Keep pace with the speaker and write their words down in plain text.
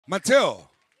Mateo,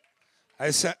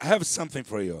 I have something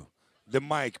for you. The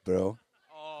mic, bro.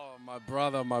 Oh, my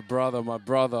brother, my brother, my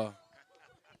brother.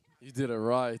 You did it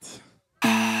right.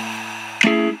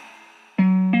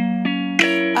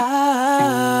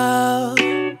 Oh,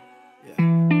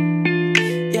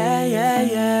 yeah, yeah,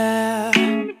 yeah.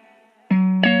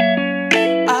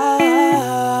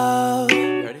 Oh,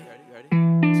 Ready?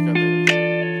 Let's go,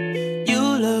 baby. you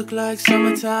look like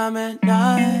summertime at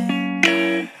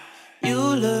night. You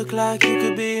look like you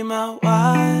could be my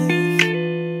wife.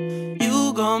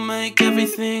 You gon' make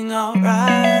everything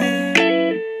alright.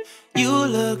 You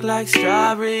look like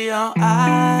strawberry on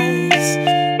ice.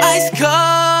 Ice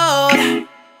cold.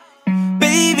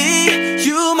 Baby,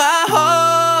 you my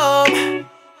home.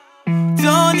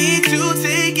 Don't need to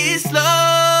take it slow.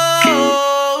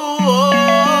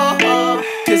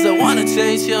 'Cause I wanna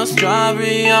taste your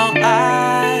strawberry on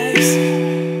ice.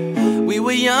 We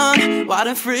were young, wild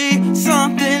and free,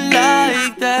 something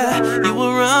like that. You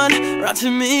will run to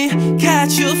me,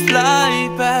 catch your flight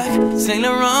back. Saint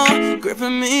Laurent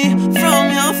gripping me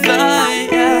from your flight,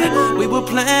 yeah. We will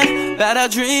plan about our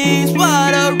dreams,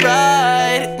 what a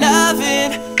ride.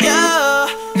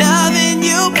 Loving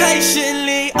you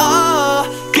patiently. Oh,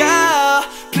 girl,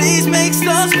 please make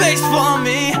some space for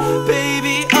me,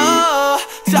 baby. Oh,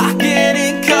 talking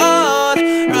in code,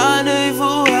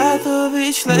 rendezvous at the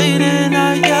beach late at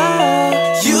night,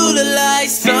 yeah. You look like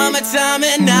summertime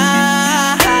at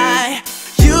night.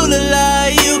 You look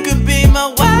like you could be my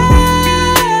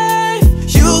wife.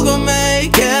 You gon'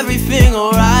 make everything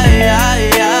alright.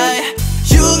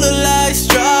 You look like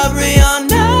strawberry on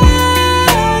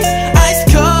ice. Ice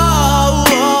cold.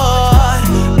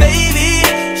 Baby,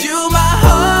 you my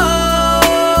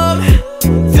home.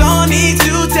 Don't need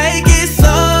to take it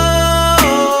slow.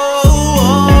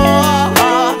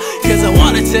 'Cause I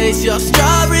wanna taste your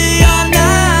strawberry on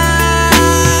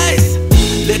ice.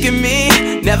 Look at me,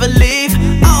 never leave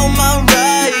on my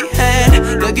right hand.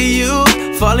 Look at you,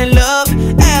 fall in love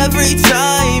every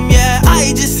time, yeah.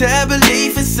 I just had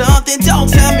belief in something. Don't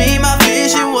tell me my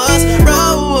vision was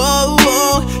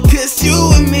wrong, 'cause you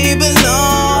and me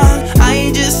belong.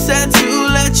 I just had to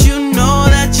let you know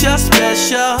that you're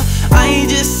special. I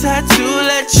just had to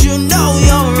let you know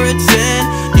you're a 10.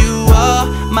 You are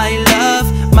my love,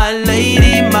 my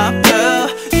lady, my pearl.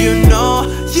 You know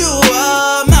you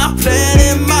are my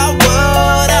planet, my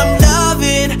world. I'm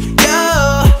loving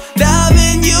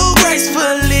you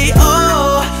gracefully.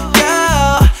 Oh,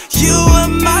 girl, you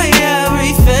are my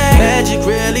everything. Magic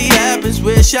really happens,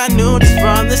 wish I knew this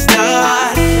from the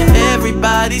start.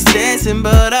 Everybody's dancing,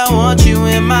 but I want you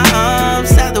in my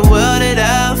arms. At the world at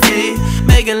our feet,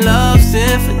 making love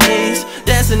symphonies,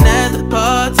 dancing at the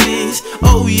parties.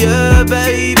 Oh yeah,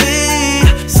 baby,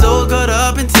 so caught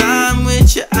up in time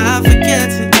with you, I forget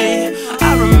to eat.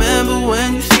 I remember when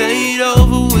you stayed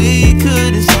over, we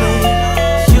couldn't sleep.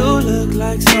 You look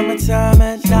like summertime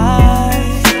at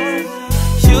night.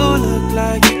 You look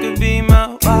like you could be my